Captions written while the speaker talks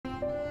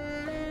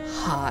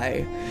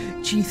Hi,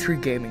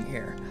 G3 Gaming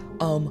here.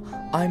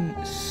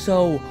 I'm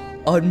so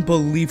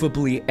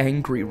unbelievably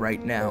angry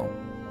right now.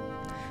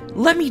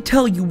 Let me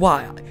tell you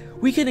why.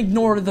 We can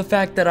ignore the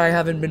fact that I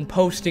haven't been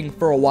posting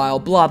for a while,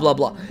 blah blah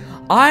blah.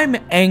 I'm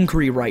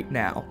angry right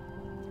now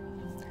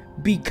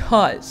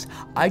because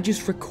I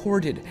just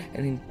recorded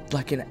an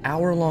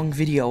hour-long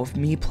video of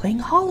me playing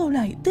Hollow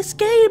Knight. This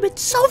game,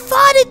 it's so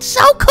fun, it's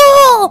so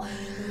cool!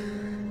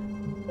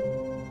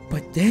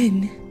 But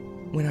then,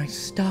 when I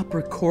stop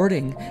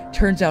recording,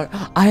 turns out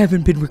I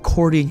haven't been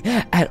recording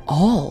at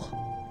all.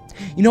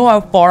 You know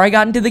how far I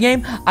got into the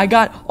game? I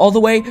got all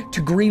the way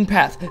to Green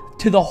Path,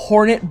 to the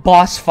Hornet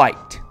boss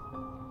fight.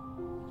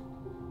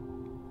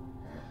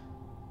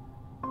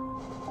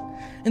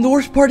 And the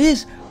worst part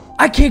is,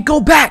 I can't go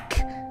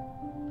back.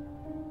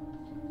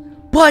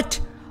 But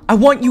I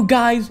want you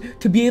guys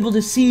to be able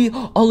to see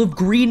all of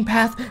Green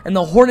Path and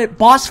the Hornet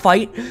boss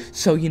fight.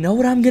 So you know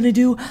what I'm gonna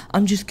do?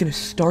 I'm just gonna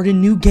start a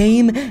new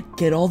game,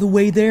 get all the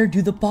way there,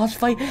 do the boss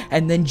fight,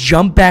 and then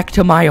jump back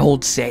to my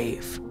old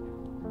save.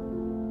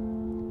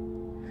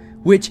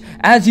 Which,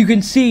 as you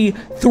can see,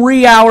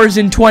 3 hours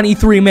and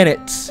 23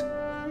 minutes.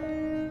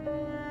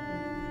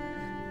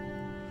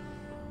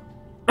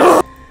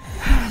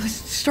 Let's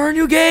start a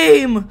new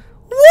game!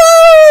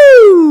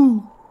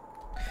 Woo!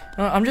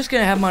 I'm just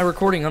gonna have my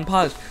recording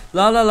unpaused.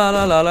 La la la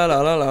la la la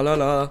la la la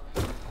la.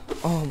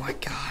 Oh my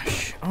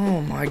gosh.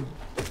 Oh my.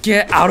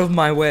 Get out of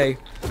my way.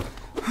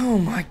 Oh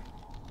my.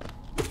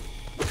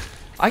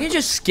 I can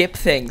just skip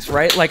things,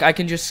 right? Like, I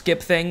can just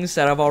skip things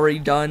that I've already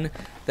done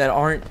that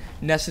aren't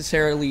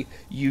necessarily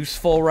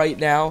useful right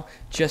now,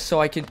 just so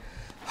I can.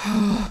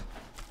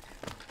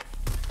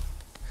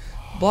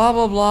 Blah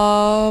blah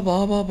blah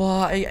blah blah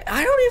blah. I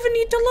don't even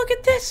need to look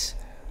at this.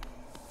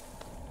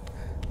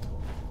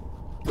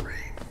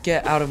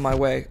 Get out of my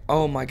way.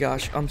 Oh my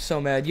gosh, I'm so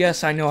mad.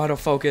 Yes, I know how to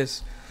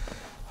focus.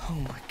 Oh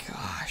my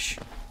gosh.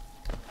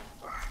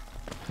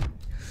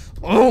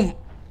 Oh,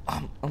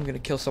 I'm gonna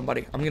kill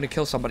somebody. I'm gonna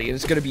kill somebody, and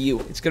it's gonna be you.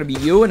 It's gonna be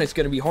you, and it's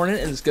gonna be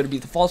Hornet, and it's gonna be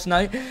the False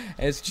Knight, and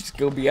it's just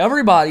gonna be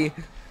everybody.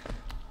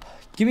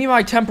 Give me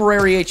my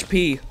temporary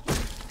HP.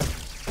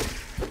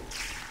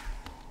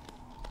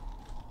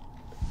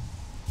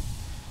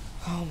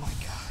 Oh my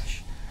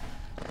gosh.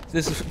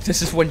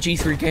 This is when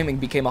G3 Gaming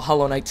became a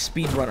Hollow Knight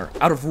speedrunner.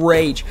 Out of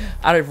rage.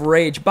 Out of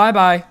rage.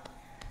 Bye-bye.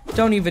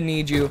 Don't even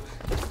need you.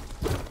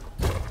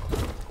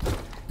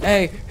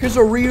 Hey, here's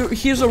a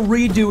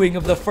redoing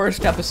of the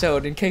first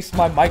episode in case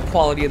my mic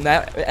quality in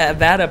that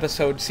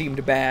episode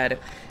seemed bad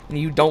and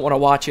you don't want to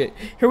watch it.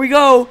 Here we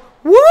go.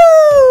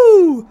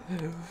 Woo!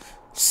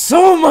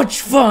 So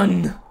much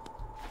fun.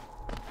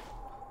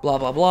 Blah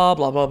blah blah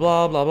blah blah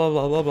blah blah blah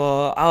blah blah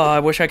blah. Oh, I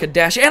wish I could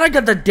dash, and I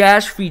got the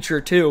dash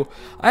feature too.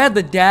 I had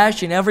the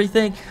dash and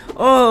everything.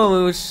 Oh,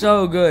 it was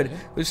so good.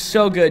 It was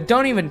so good.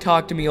 Don't even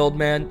talk to me, old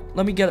man.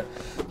 Let me get it.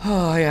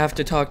 Oh, I have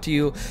to talk to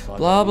you.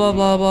 Blah blah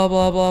blah blah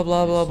blah blah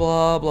blah blah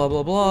blah blah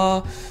blah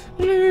blah.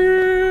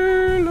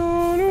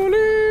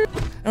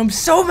 I'm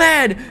so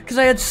mad because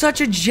I had such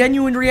a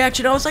genuine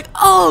reaction. I was like,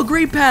 oh,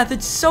 Green Path,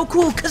 it's so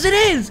cool, because it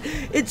is.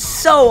 It's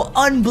so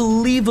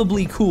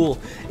unbelievably cool.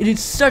 It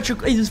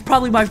is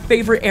probably my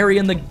favorite area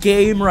in the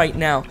game right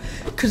now,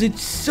 because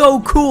it's so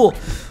cool.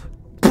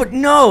 But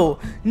no,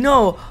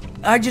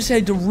 I just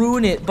had to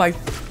ruin it by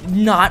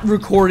not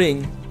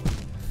recording.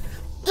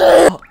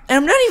 And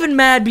I'm not even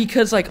mad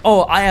because, like,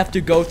 oh, I have to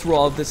go through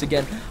all of this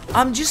again.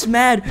 I'm just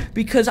mad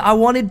because I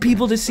wanted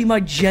people to see my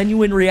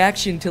genuine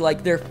reaction to,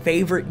 like, their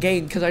favorite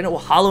game. Because I know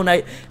Hollow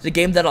Knight is a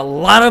game that a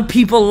lot of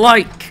people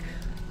like.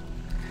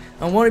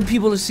 I wanted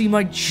people to see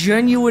my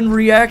genuine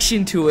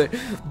reaction to it.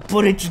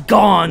 But it's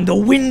gone. The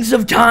winds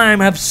of time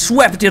have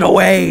swept it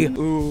away.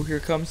 Ooh, here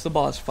comes the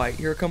boss fight.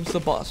 Here comes the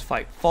boss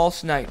fight.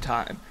 False Knight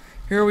time.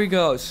 Here we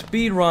go.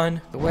 Speed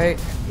run. The way.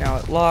 Now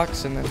it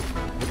locks and then...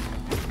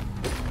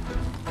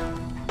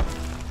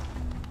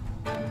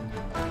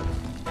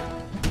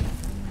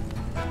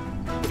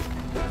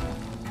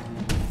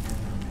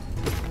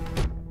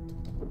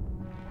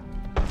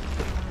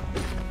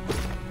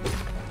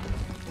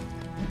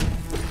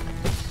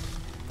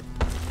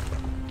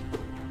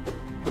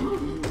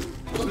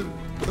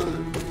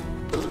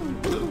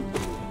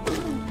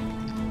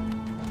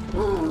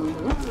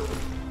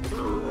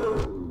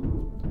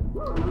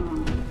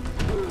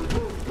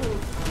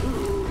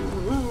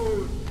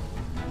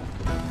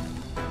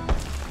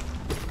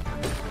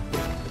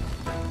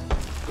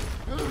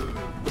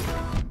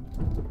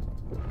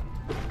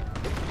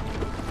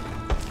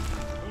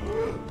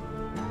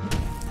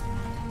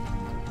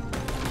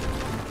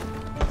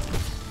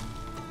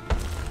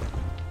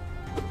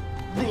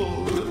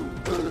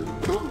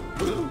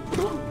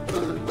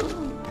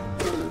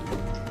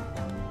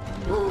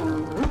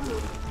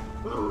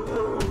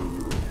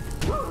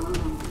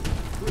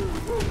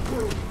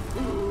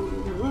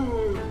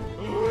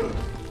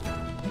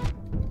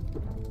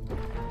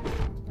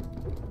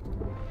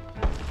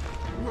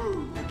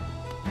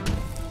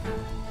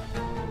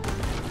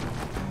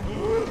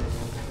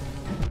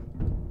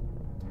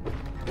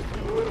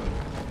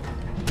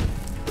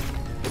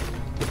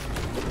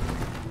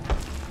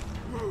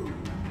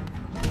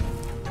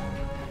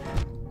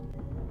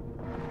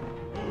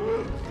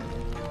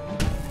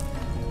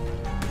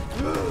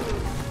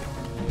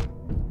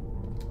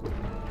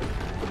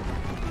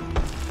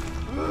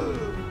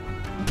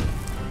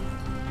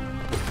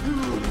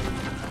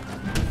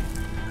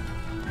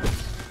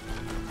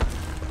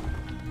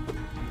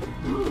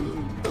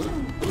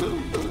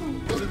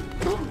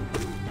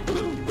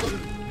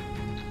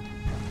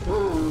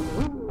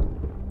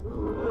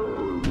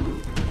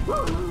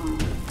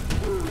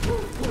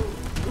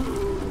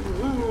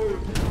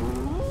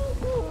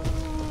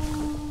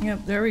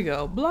 Yep, there we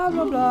go. Blah,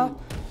 blah, blah.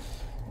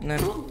 And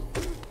then...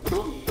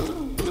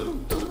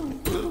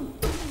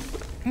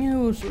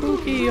 Ew,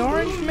 spooky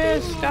orange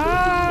mist.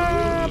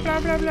 Ah, blah,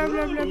 blah, blah,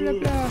 blah, blah, blah,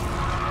 blah.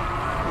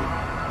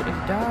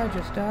 Just die,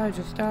 just die,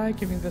 just die.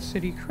 Give me the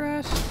city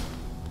crest.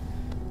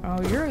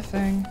 Oh, you're a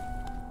thing.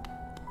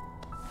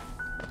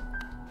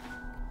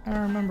 I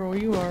don't remember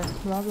what you are.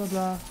 Blah, blah,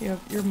 blah. Yep,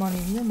 you're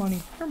money, you're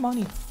money, you're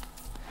money.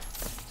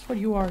 That's what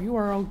you are.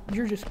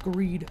 You're just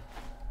greed.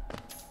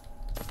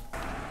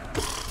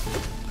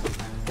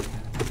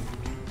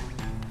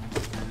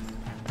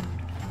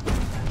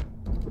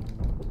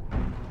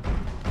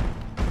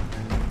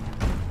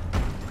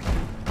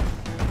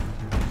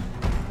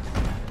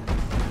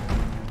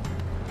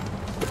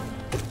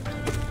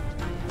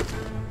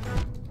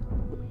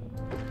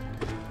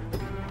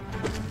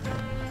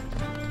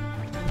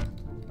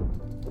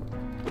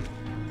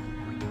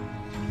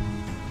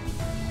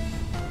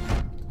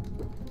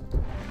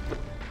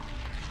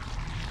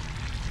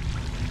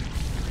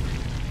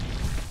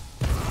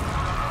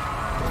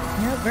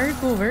 Yeah, very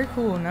cool, very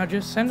cool. Now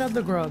just send out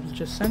the grubs.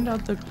 Just send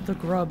out the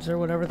grubs or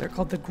whatever they're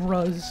called, the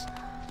gruz.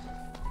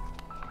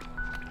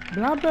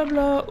 Blah, blah,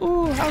 blah.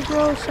 Ooh, how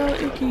gross, how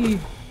icky.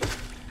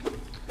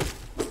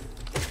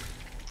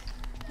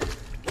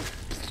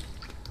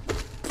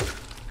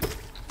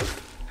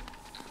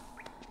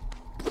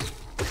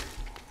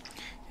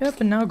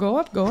 Yep, and now go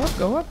up, go up,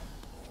 go up.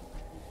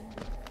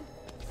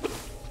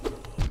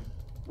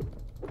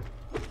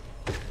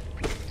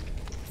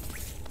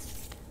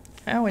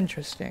 How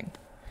interesting.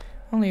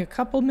 Only a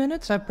couple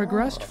minutes, I've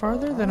progressed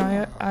farther than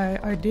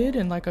I did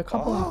in like a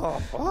couple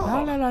of...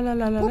 La la la la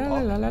la la la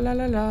la la la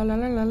la la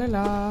la la la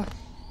la.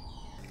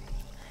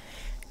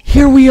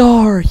 Here we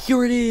are!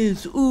 Here it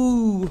is!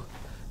 Ooh!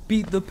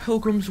 Beat the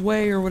Pilgrim's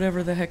Way or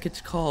whatever the heck it's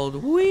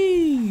called.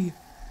 Whee!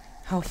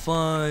 How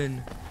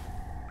fun!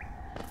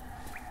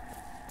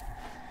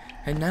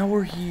 And now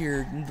we're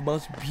here in the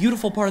most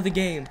beautiful part of the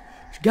game.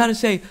 Gotta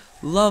say,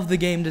 love the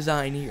game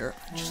design here.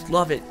 Just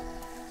love it.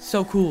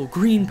 So cool.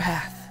 Green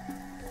path.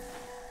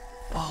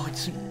 Oh,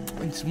 it's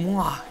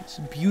mwah. It's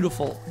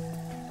beautiful.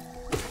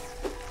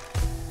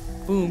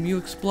 Boom, you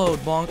explode.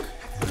 Bonk.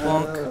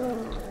 Bonk.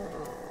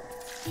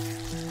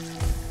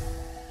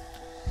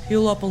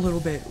 Heal up a little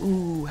bit.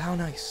 Ooh, how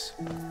nice.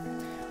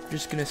 I'm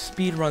just gonna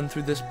speed run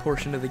through this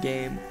portion of the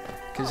game.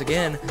 Because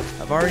again,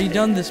 I've already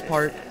done this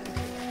part.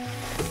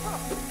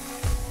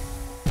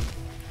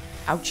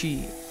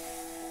 Ouchie.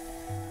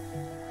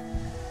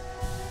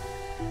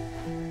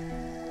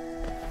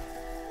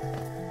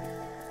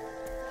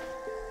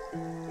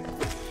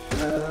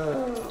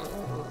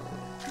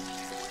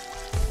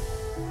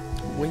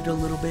 Wait a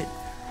little bit.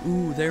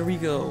 Ooh, there we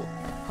go.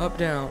 Up,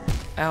 down.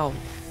 Ow.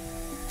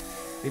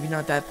 Maybe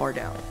not that far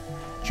down.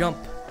 Jump.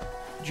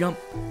 Jump.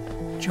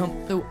 Jump.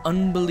 So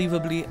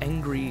unbelievably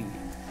angry.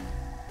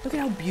 Look at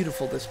how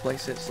beautiful this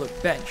place is.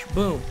 Look, bench.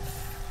 Boom.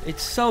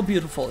 It's so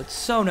beautiful. It's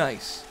so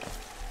nice.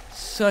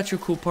 Such a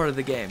cool part of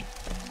the game.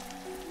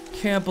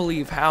 Can't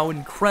believe how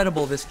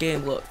incredible this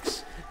game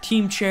looks.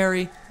 Team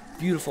Cherry.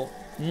 Beautiful.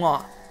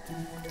 Mwah.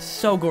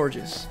 So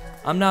gorgeous.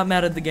 I'm not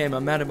mad at the game,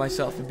 I'm mad at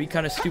myself. It'd be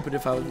kind of stupid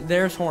if I was...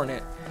 There's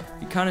Hornet. It'd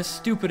be kind of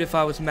stupid if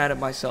I was mad at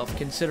myself,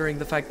 considering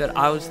the fact that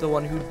I was the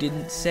one who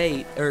didn't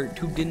say, or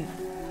who didn't...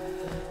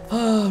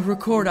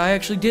 record. I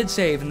actually did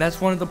save, and that's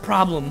one of the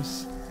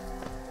problems.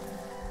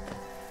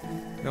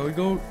 Now we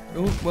go...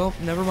 Oh, well,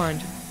 never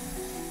mind.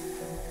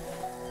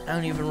 I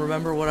don't even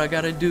remember what I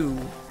gotta do.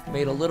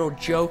 Made a little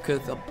joke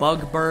of the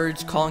bug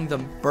birds, calling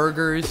them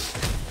burgers.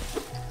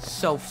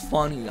 So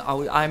funny.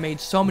 I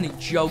made so many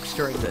jokes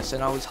during this,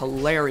 and I was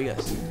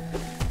hilarious.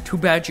 Too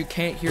bad you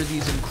can't hear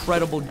these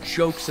incredible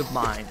jokes of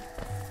mine.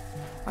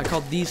 I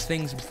called these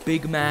things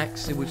Big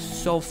Macs. It was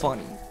so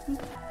funny.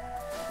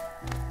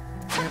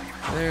 Yep,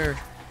 there.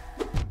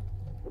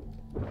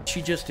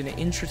 She's just an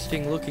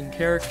interesting looking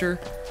character.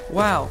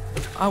 Wow,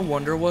 I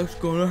wonder what's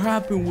gonna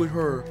happen with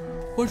her.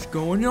 What's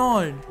going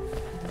on?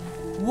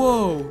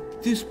 Whoa,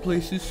 this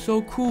place is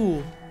so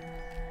cool.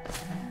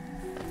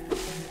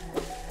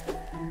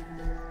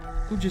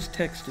 Who just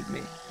texted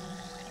me?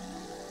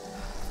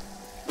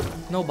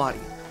 Nobody.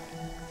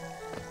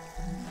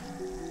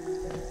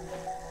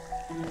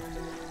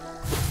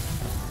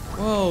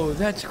 Whoa,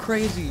 that's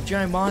crazy.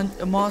 Giant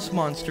moss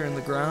monster in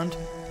the ground.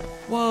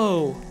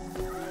 Whoa.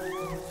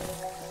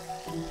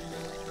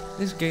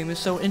 This game is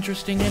so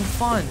interesting and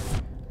fun.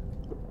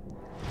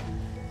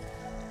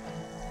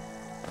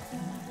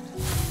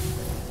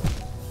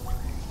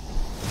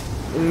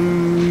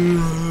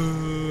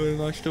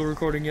 Am I still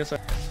recording? Yes, I...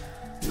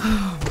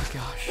 Oh my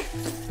gosh,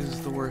 this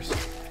is the worst.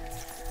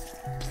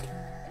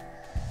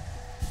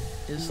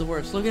 This is the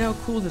worst. Look at how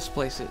cool this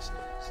place is.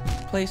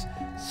 This place,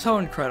 so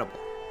incredible.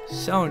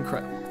 So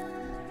incredible.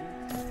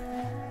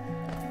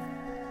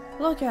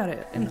 Look at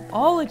it in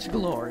all its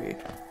glory.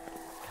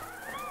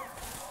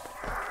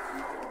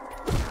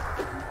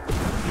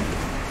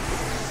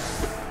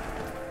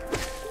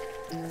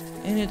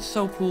 And it's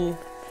so cool.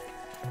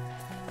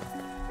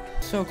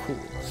 So cool.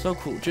 So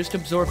cool. Just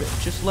absorb it.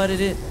 Just let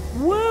it in.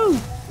 Whoa!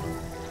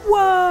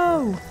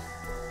 Whoa!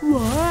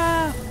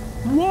 Wow!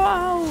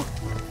 Wow!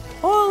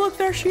 Oh, look,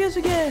 there she is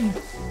again!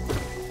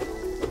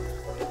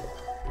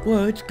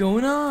 What's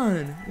going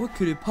on? What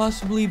could it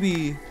possibly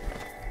be?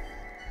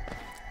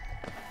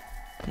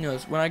 You know,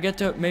 when I get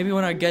to, maybe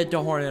when I get to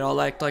Hornet,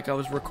 I'll act like I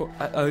was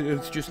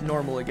it's just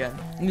normal again.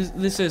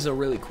 This is a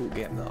really cool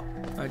game, though.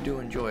 I do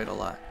enjoy it a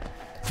lot.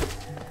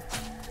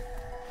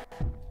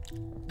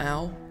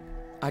 Ow.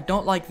 I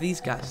don't like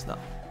these guys, though.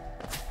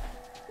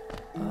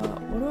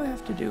 What do I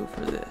have to do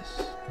for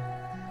this?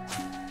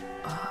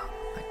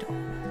 I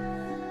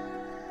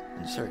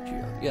don't. Insert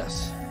geo.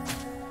 Yes.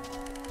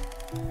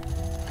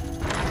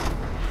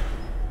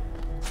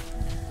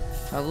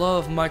 I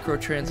love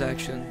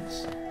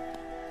microtransactions.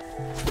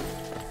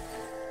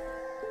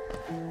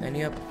 And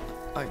yep,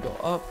 I go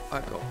up,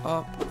 I go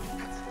up.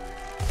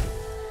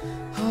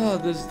 Oh,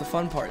 this is the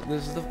fun part.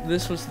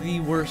 This was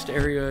the worst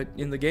area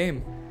in the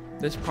game.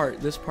 This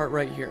part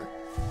right here.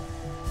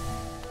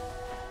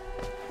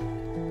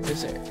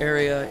 This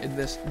area in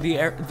this,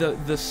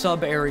 the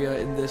sub area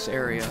in this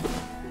area.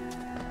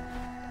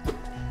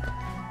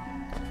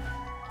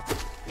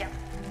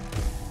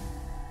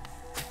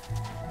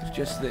 It's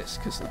just this,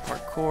 because the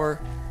parkour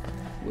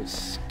was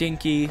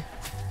stinky.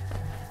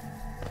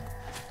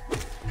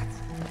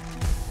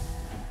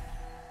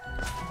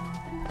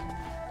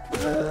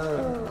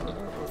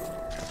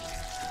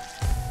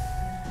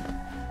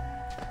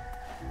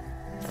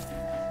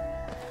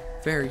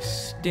 Very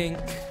stink.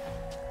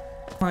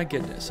 My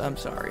goodness, I'm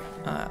sorry.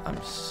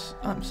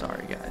 I'm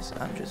sorry, guys.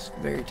 I'm just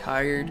very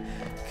tired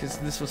because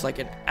this was like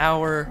an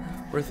hour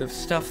worth of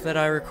stuff that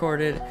I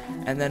recorded,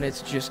 and then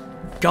it's just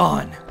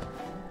gone,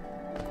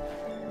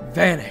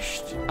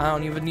 vanished. I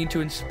don't even need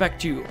to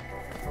inspect you.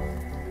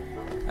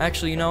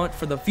 Actually, you know what?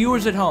 For the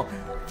viewers at home,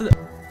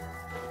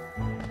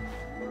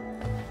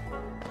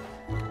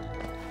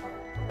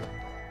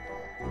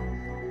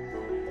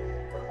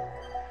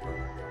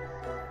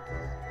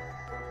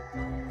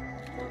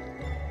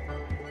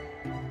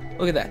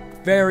 look at that.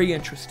 Very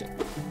interesting.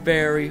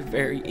 Very,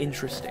 very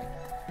interesting.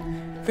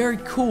 Very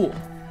cool.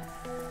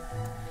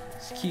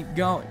 Let's keep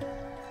going.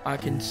 I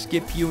can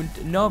skip you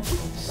into... Nope.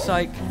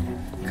 Psych.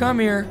 Come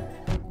here,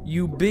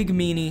 you big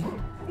meanie.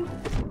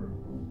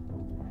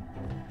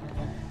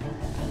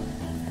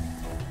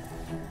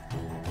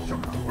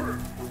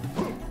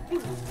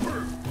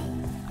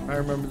 I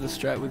remember the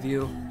strat with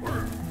you.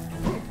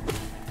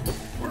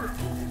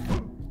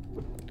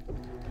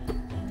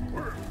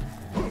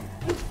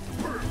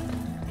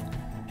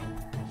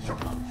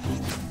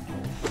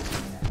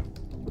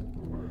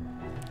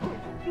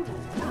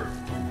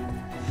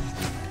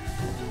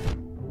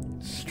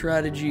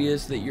 Strategy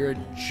is that you're a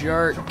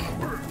jerk.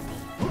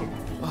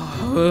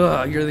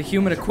 Ugh, you're the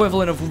human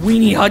equivalent of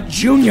Weenie Hut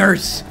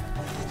Juniors.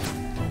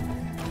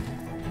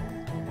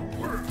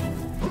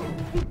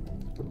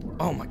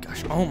 Oh my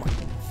gosh, oh my.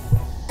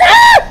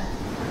 Ah!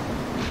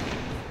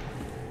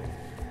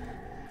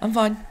 I'm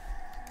fine.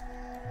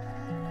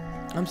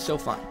 I'm so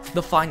fine.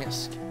 The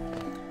finest.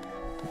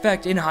 In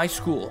fact, in high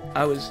school,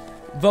 I was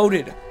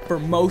voted for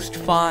most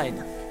fine.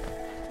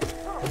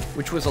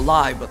 Which was a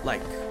lie, but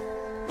like...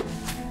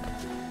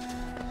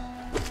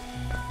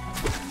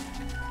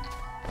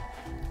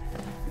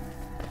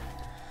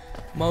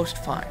 Most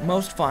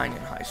fine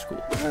in high school.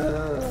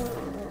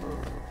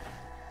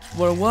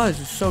 What it was,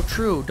 it's so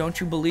true. Don't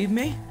you believe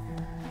me?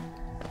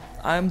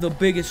 I'm the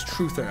biggest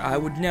truther. I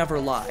would never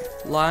lie.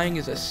 Lying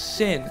is a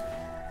sin.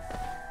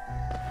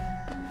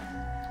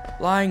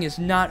 Lying is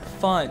not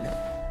fun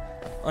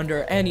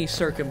under any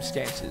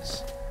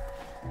circumstances.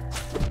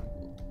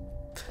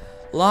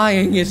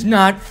 Lying is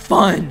not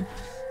fun.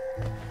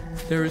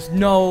 There is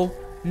no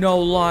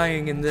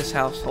lying in this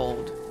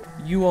household.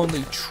 You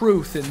only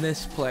truth in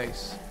this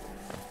place.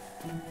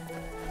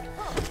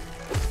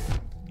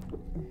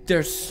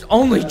 There's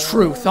only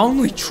truth,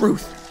 only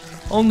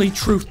truth, only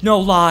truth, no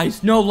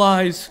lies, no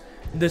lies.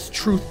 This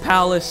truth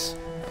palace,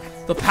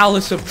 the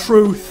palace of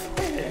truth.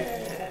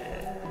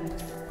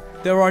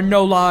 There are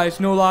no lies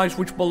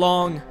which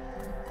belong.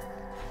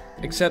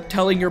 Except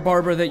telling your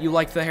barber that you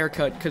like the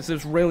haircut, because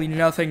there's really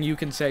nothing you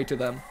can say to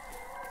them.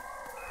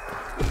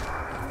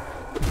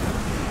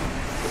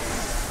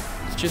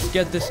 Let's just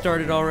get this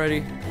started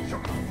already.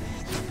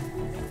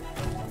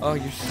 Oh,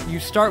 you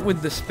start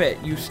with the spit.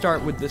 You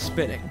start with the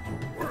spitting.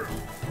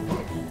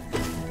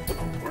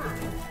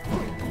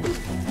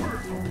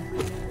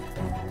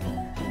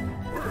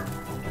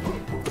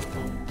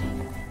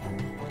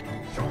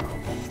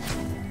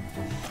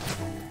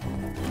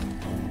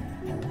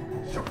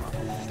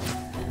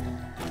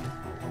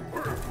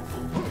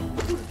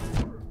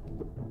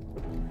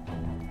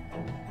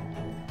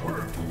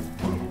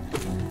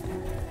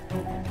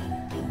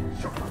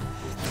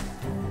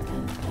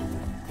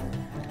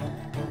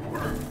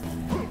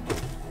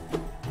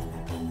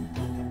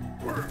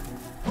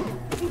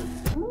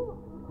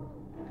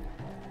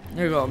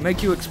 There you go.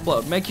 Make you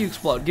explode. Make you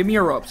explode. Give me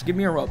your ropes. Give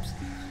me your ropes.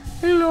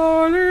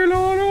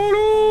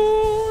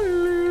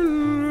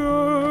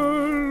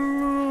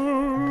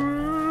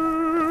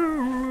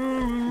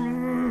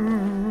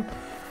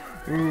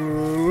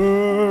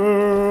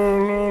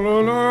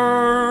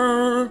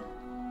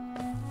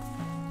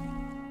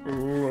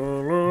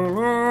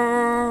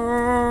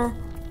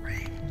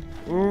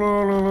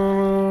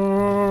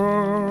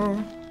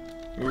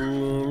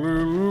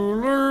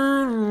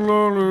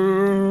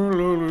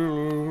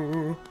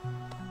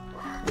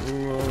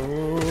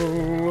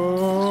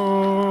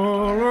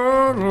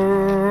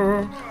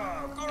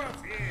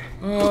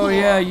 Oh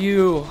yeah,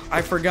 you.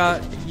 I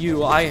forgot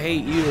you. I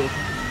hate you.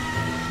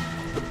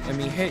 Let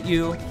me hit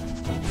you.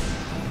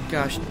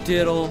 Gosh,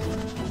 diddle.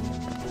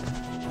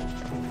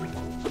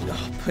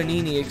 Ugh,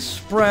 Panini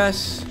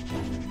Express.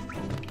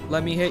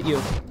 Let me hit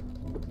you.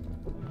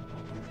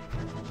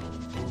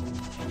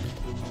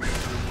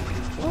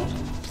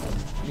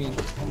 I mean,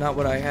 not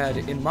what I had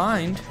in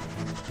mind.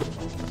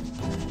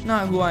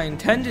 Not who I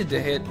intended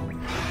to hit.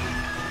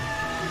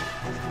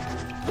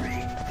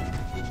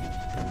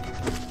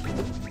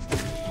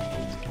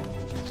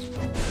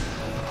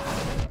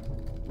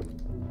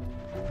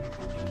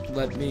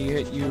 Let me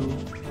hit you.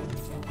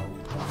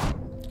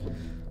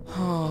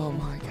 Oh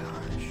my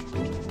gosh.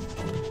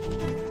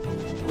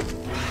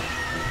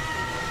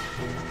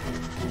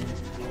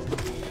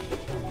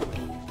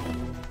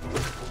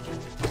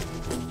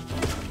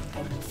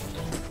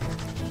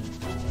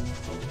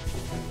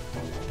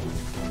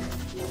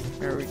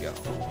 There we go.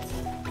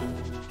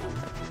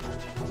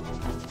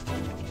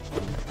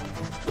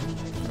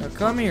 Now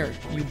come here,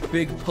 you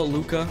big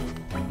palooka.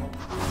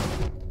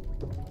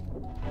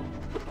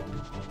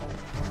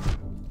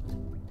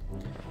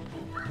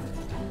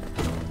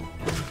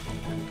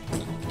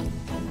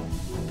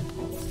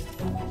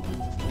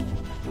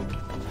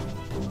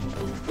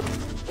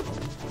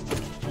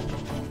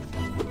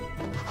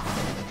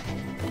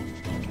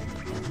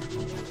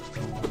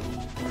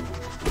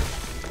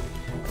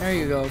 There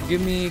you go.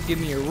 Give me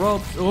your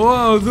ropes.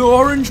 Oh, the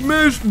orange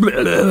mist. Blah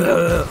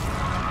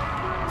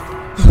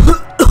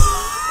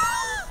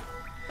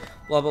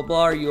blah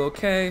blah. Are you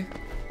okay?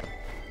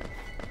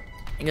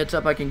 He gets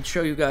up. I can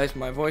show you guys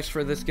my voice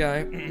for this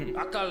guy.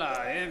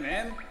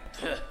 man.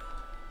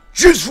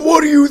 Just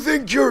what do you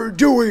think you're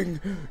doing?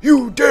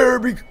 You dare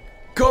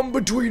come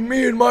between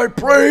me and my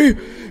prey?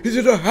 Is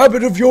it a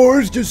habit of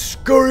yours to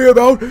scurry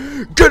about,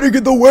 getting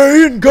in the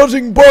way and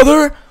causing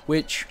bother?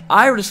 Which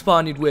I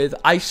responded with,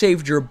 I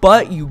saved your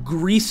butt, you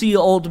greasy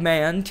old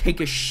man. Take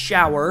a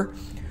shower.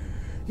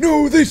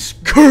 No, this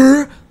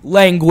cur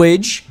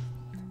Language.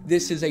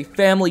 This is a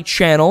family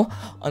channel,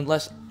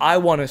 unless I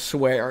want to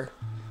swear.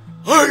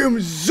 I am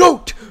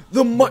Zot,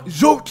 the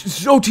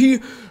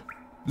Zoti,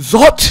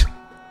 Zot.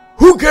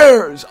 Who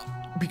cares?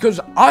 Because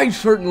I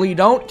certainly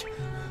don't.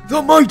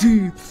 The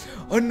mighty,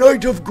 a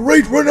knight of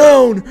great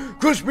renown.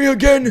 Crush me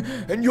again,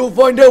 and you'll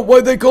find out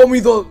why they call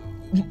me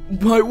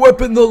my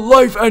weapon, the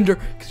Life Ender.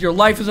 Because your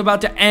life is about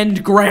to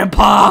end,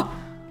 Grandpa.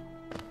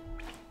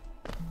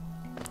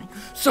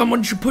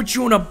 Someone should put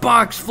you in a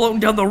box floating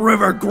down the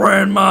river,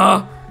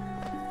 Grandma.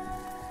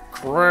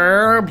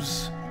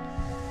 Crabs.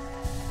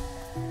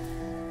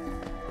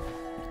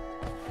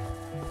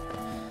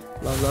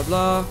 Blah, blah,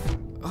 blah.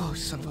 Oh,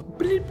 son of a...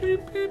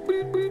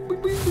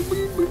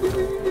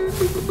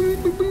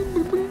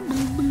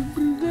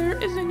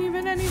 There isn't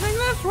even anything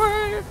this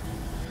way.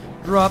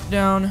 Drop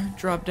down,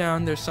 drop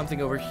down. There's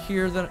something over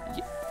here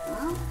that...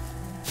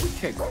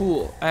 Okay,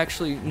 cool.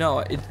 Actually, no,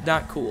 it's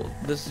not cool.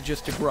 This is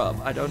just a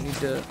grub. I don't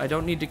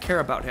need to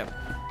care about him.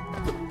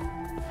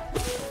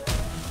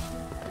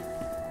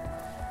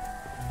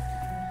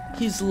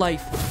 His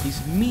life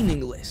is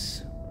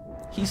meaningless.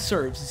 He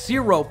serves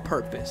zero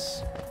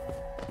purpose.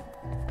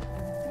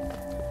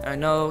 I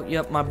know,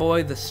 yep, my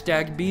boy, the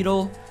stag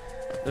beetle.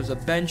 There's a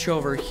bench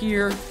over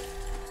here.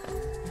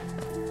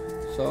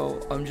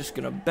 So, I'm just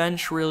gonna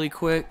bench really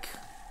quick.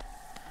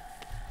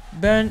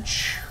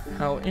 Bench,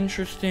 how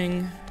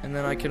interesting. And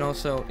then I can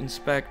also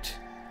inspect.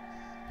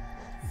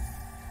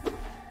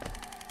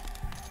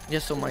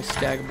 Just so my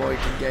stag boy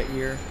can get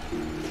here.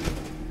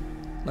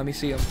 Let me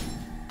see him.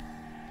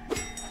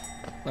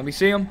 Let me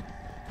see him.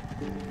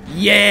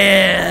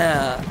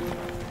 Yeah!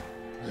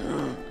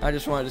 I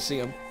just wanted to see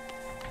him.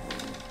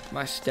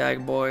 My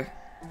stag boy.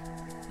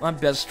 My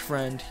best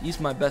friend. He's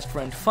my best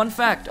friend. Fun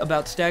fact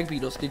about stag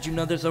beetles. Did you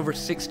know there's over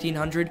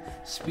 1,600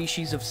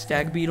 species of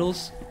stag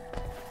beetles?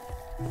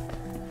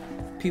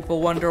 People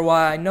wonder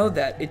why I know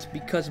that. It's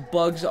because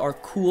bugs are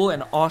cool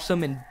and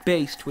awesome and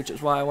based, which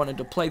is why I wanted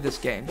to play this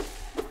game.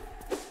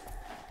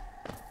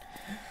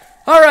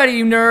 Alrighty,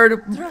 you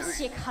nerd.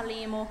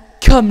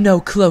 Come no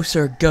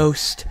closer,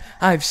 ghost.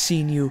 I've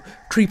seen you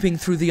creeping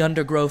through the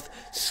undergrowth,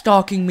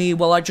 stalking me.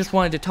 Well, I just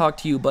wanted to talk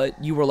to you, but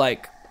you were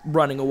like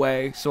running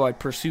away, so I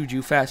pursued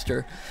you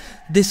faster.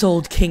 This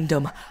old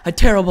kingdom, a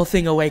terrible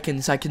thing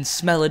awakens. I can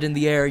smell it in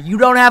the air. You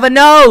don't have a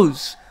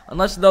nose!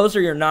 Unless those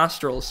are your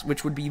nostrils,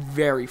 which would be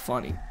very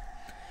funny.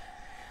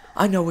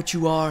 I know what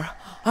you are.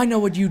 I know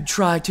what you'd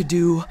try to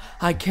do.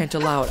 I can't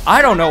allow it.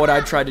 I don't know what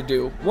I'd try to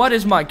do. What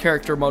is my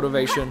character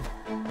motivation?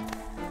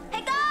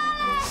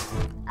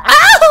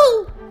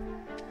 Ow!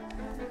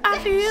 I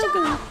feel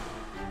good.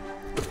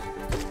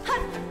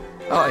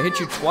 Oh, I hit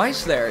you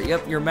twice there.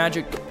 Yep, your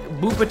magic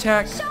boop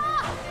attack.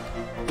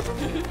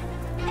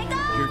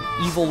 Your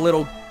evil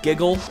little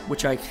giggle,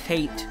 which I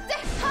hate.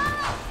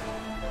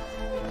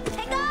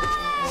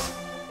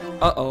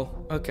 Uh-oh.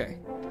 Okay.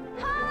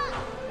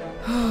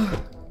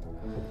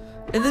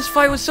 And this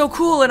fight was so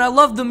cool, and I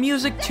love the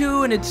music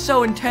too, and it's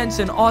so intense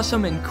and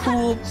awesome and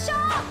cool.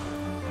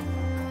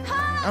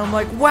 And I'm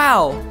like,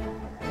 wow.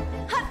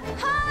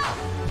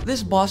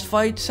 This boss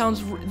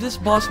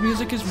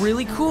music is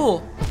really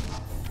cool.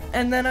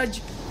 And then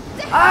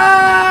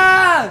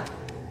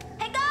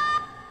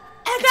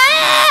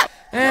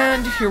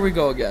and here we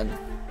go again.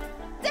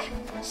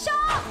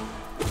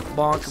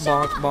 Bonk,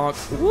 bonk, bonk.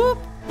 Whoop.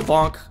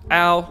 Bonk.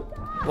 Ow.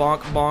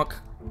 Bonk, bonk.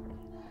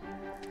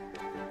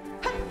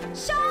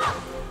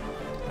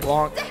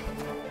 Bonk.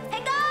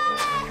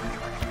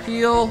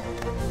 Heal.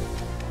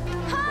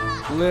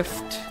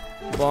 Lift.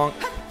 Bonk.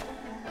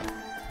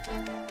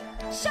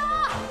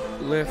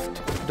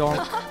 Lift.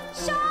 Donk.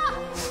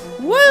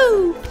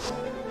 Woo!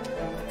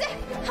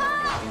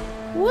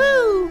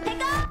 Woo!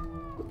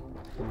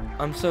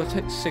 I'm so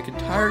sick and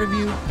tired of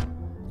you.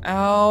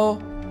 Ow.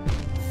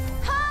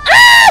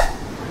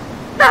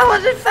 That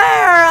wasn't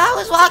fair! I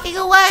was walking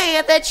away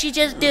and then she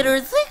just did her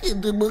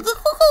thing.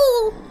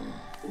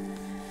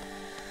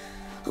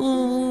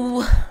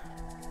 Ooh,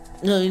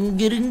 I'm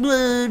getting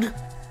blood.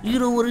 You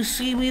don't want to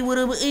see me when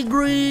I'm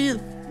angry.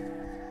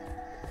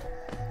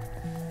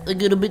 I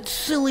get a bit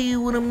silly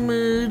when I'm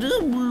mad.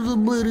 I'm the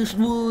baddest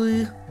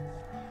boy.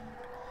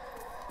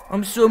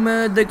 I'm so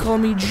mad they call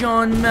me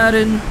John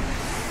Madden.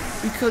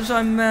 Because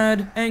I'm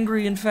mad.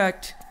 Angry, in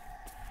fact.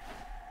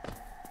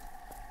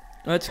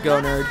 Let's go,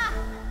 nerd.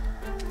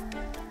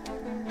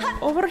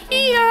 Over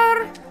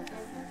here!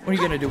 What are you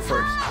gonna do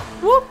first?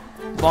 Whoop!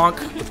 Bonk.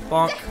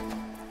 Bonk.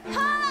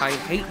 I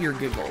hate your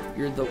giggle.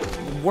 You're the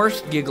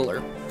worst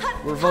giggler.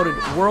 We're voted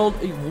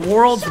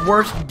world's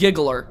worst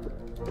giggler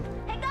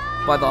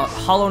by the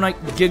Hollow Knight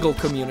giggle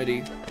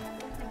community.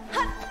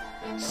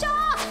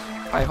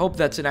 I hope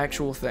that's an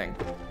actual thing.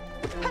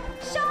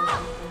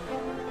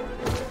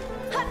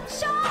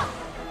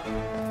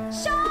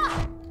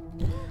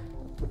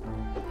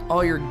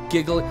 Oh, you're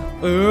giggling.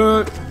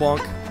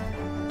 Bonk.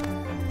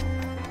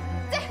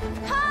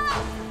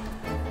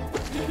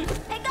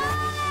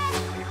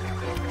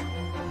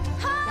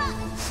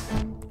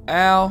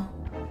 Ow.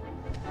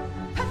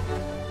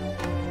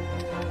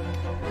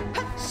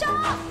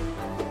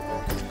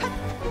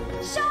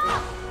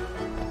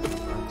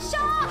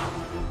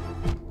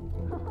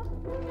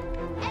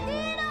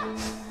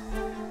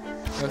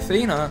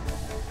 Athena.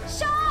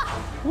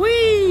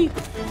 Wee.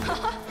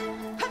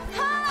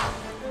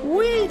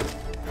 Wee.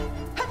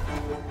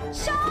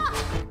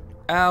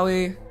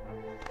 Owie.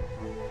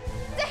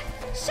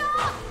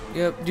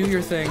 Yep, do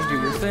your thing,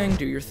 do your thing,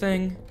 do your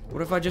thing.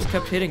 What if I just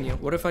kept hitting you?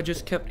 What if I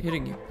just kept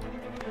hitting you?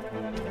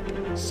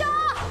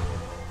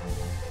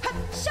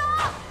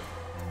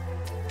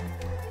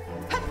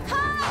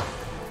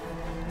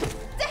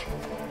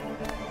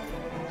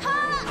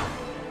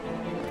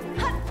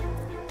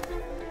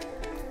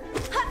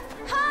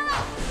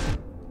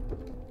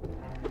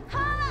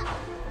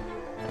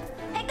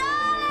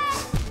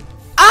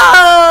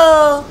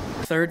 Oh!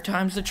 Third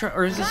time's the charm,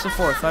 or is this the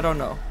fourth? I don't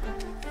know.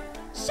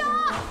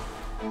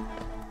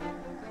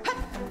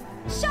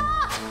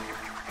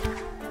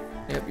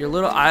 Yep, your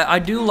little. I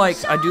do like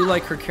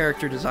her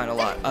character design a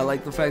lot. I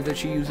like the fact that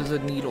she uses a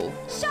needle.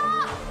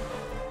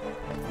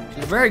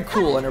 She's very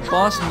cool, and her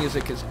boss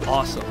music is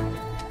awesome.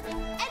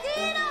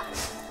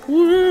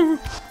 Woo!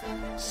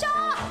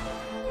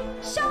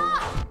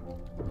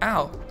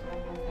 Ow.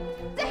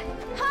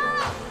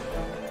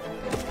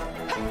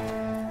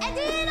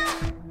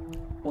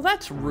 Well,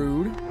 that's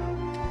rude.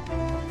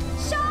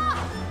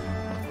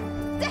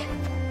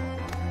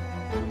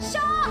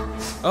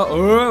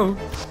 Uh-oh.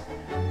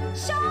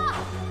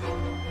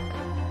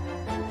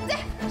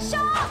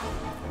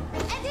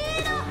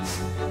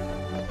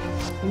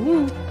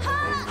 Woo.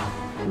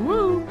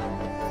 Woo.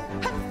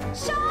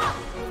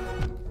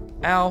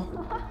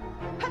 Ow.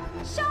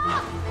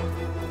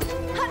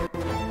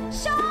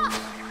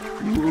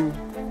 Woo.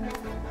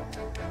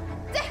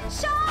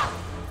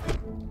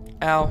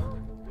 Ow.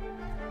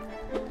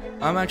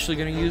 I'm actually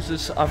gonna use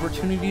this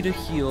opportunity to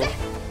heal.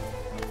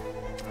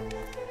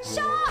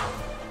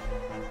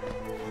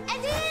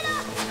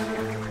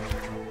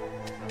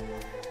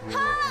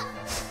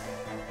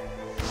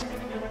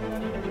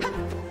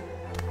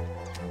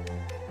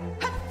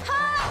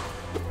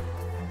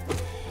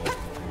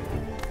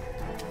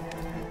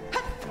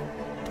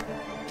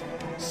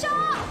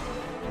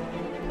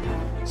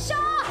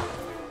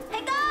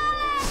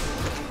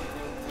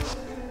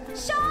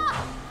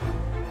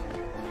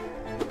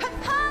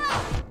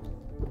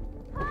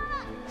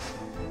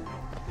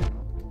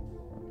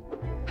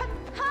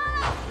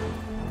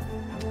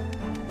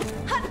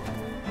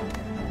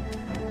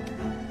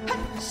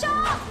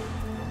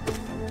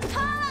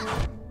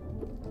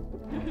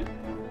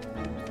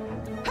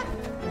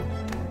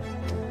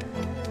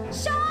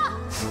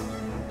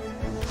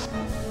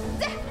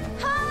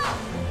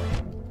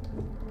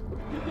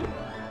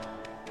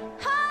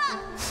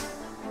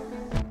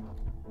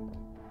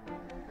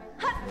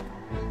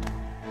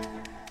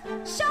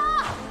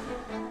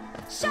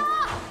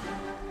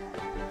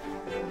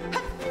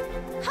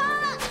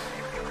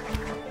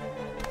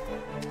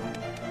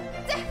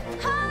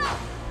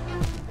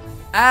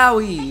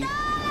 Owie.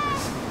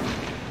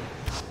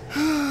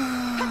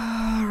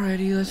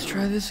 Alrighty, let's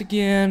try this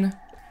again.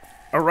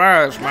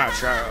 Arise, my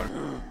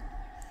child.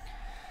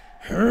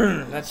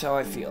 That's how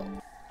I feel.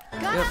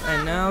 Yep,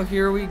 and now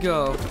here we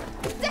go.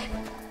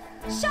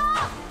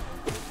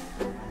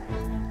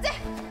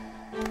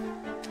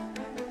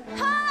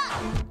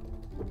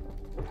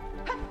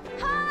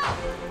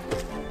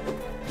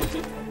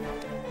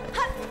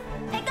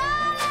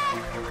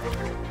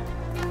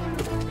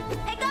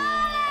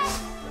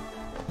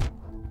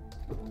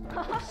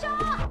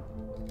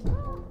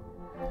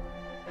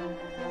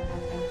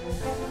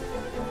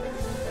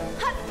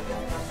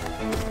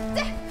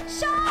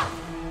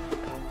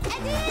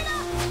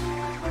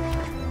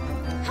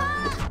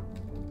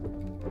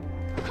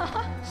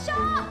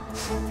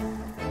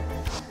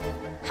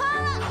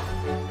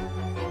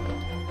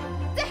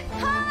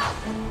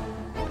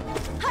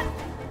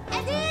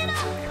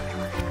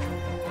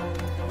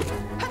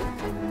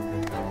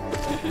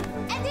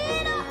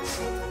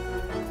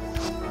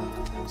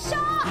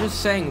 You're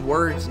just saying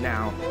words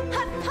now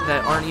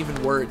that aren't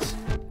even words.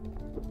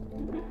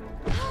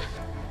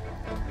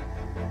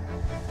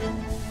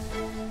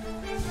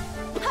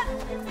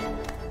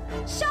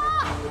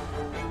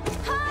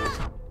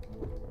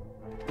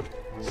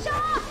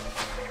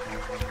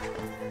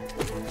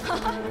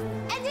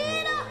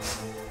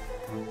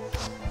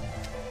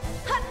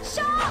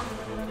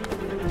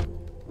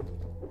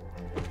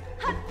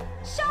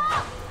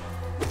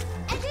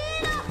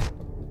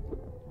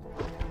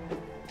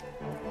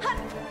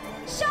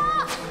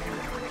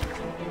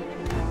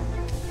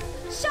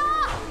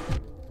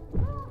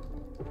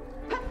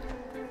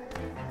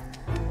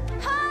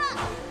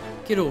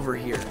 Get over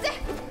here.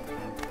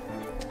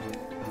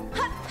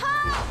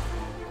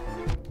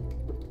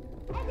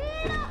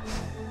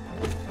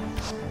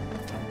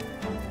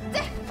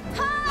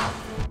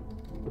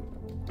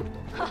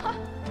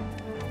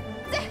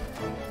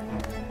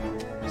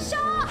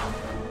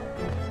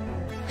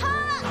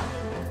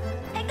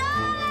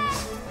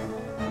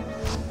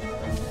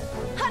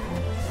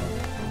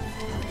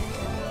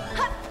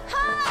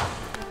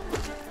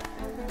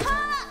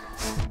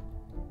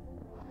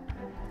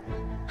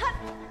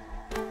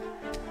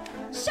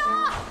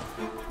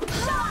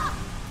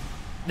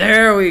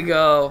 There we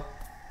go.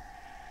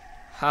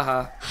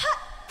 Haha.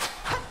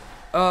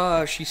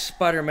 Oh, she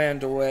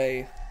Spider-Man'd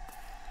away.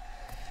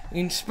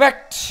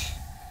 Inspect.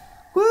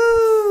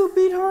 Woo!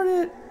 Beat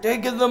Hornet.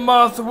 Taking the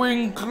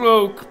Mothwing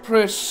cloak.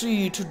 Press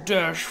C to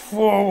dash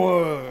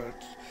forward.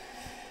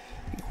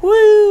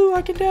 Woo!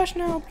 I can dash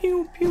now.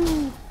 Pew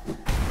pew.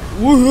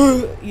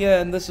 Woo!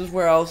 Yeah, and this is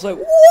where I was like,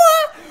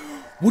 what?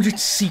 Would it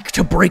seek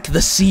to break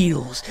the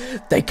seals?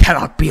 They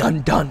cannot be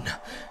undone.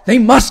 They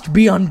must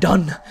be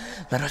undone.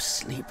 Let us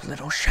sleep,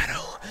 little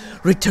shadow.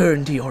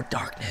 Return to your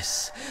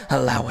darkness.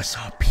 Allow us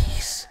our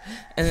peace.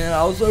 And then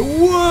I was like,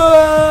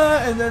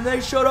 what? And then they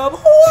showed up.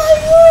 Who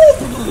are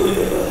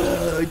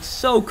you? It's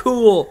so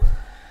cool.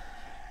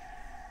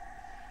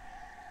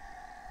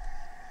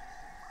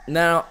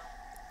 Now,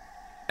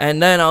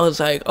 and then I was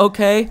like,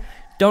 okay,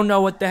 don't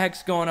know what the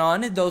heck's going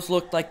on. Those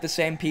looked like the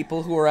same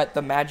people who were at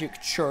the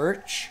Magic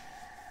Church.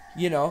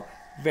 You know,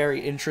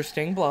 very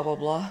interesting, blah, blah,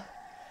 blah.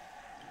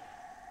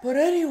 But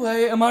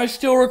anyway, am I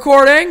still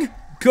recording?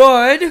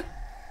 Good.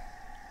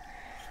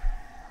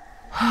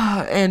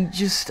 And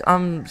just,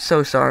 I'm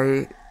so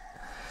sorry.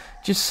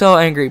 Just so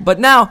angry. But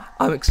now,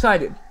 I'm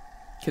excited.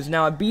 Because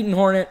now I've beaten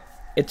Hornet.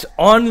 It's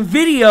on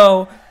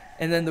video.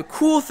 And then the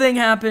cool thing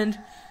happened.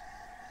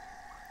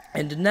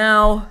 And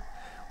now,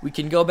 we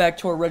can go back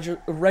to our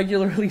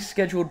regularly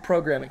scheduled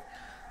programming.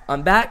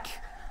 I'm back.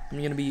 I'm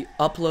going to be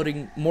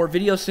uploading more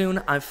videos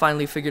soon. I've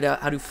finally figured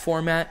out how to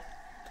format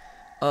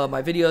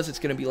my videos. It's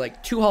going to be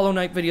like 2 Hollow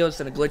Knight videos,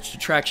 then a Glitched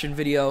Attraction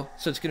video.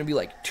 So it's going to be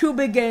like 2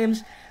 big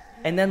games,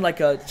 and then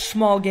like a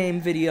small game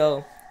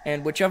video,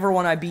 and whichever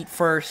one I beat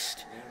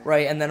first,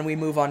 right, and then we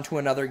move on to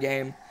another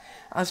game.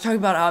 I was talking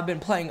about how I've been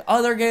playing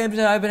other games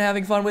that I've been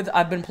having fun with.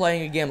 I've been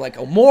playing a game like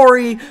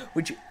Omori,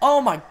 which, oh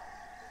my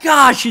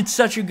gosh, it's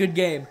such a good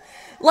game.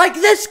 Like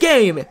this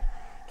game!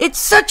 It's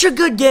such a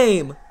good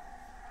game!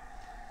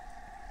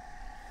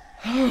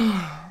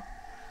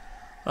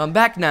 I'm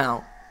back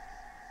now,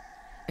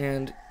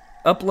 and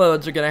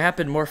uploads are gonna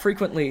happen more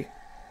frequently.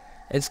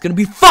 It's gonna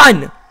be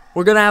fun.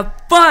 We're gonna have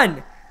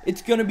fun.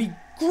 It's gonna be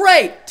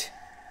great.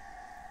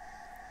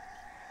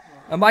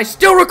 Am I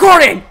still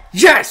recording?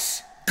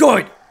 Yes.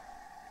 Good.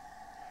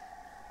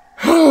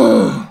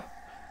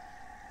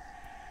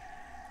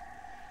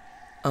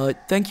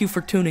 Thank you for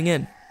tuning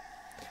in.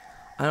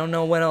 I don't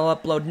know when I'll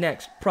upload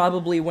next.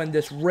 Probably when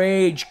this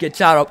rage gets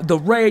out of... The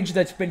rage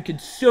that's been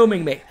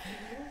consuming me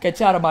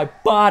gets out of my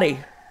body.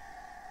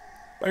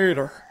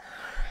 Later.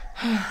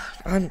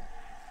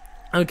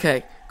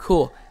 Okay,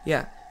 cool.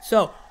 Yeah.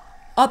 So,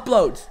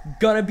 uploads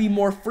gonna be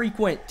more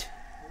frequent.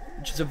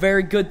 Which is a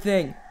very good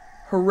thing.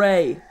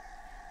 Hooray.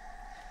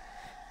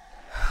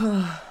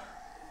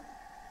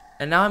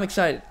 And now I'm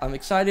excited. I'm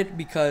excited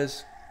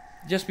because...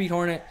 Just beat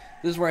Hornet.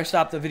 This is where I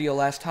stopped the video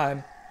last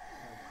time.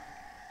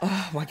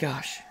 Oh my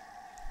gosh.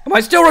 Am I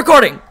still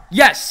recording?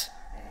 Yes!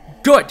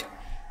 Good.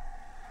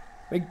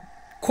 Like,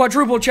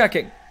 quadruple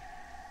checking.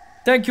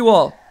 Thank you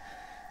all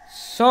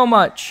so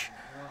much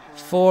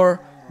for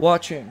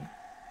watching.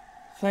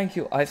 Thank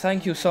you. I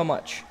thank you so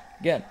much.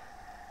 Again,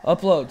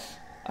 uploads.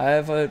 I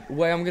have a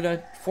way I'm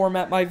gonna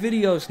format my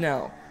videos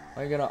now.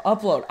 I'm gonna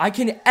upload. I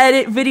can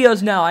edit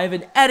videos now. I have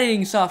an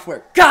editing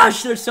software.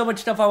 Gosh, there's so much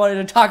stuff I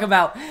wanted to talk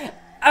about.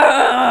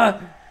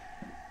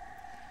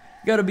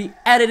 Gonna be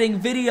editing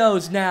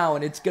videos now,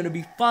 and it's gonna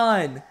be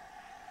fun.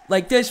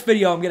 Like this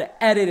video, I'm gonna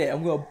edit it.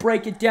 I'm gonna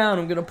break it down.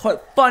 I'm gonna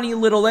put funny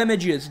little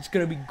images. It's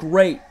gonna be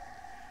great.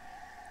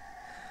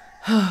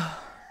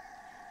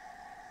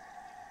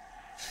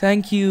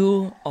 Thank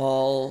you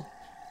all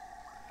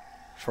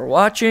for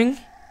watching.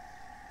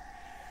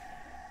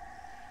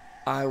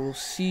 I will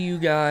see you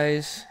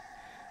guys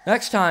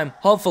next time,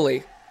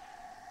 hopefully.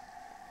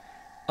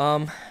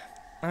 I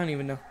don't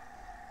even know.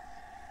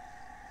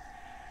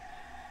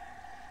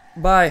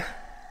 Bye.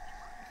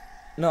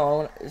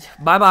 No,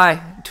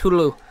 bye-bye.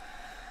 Toodaloo.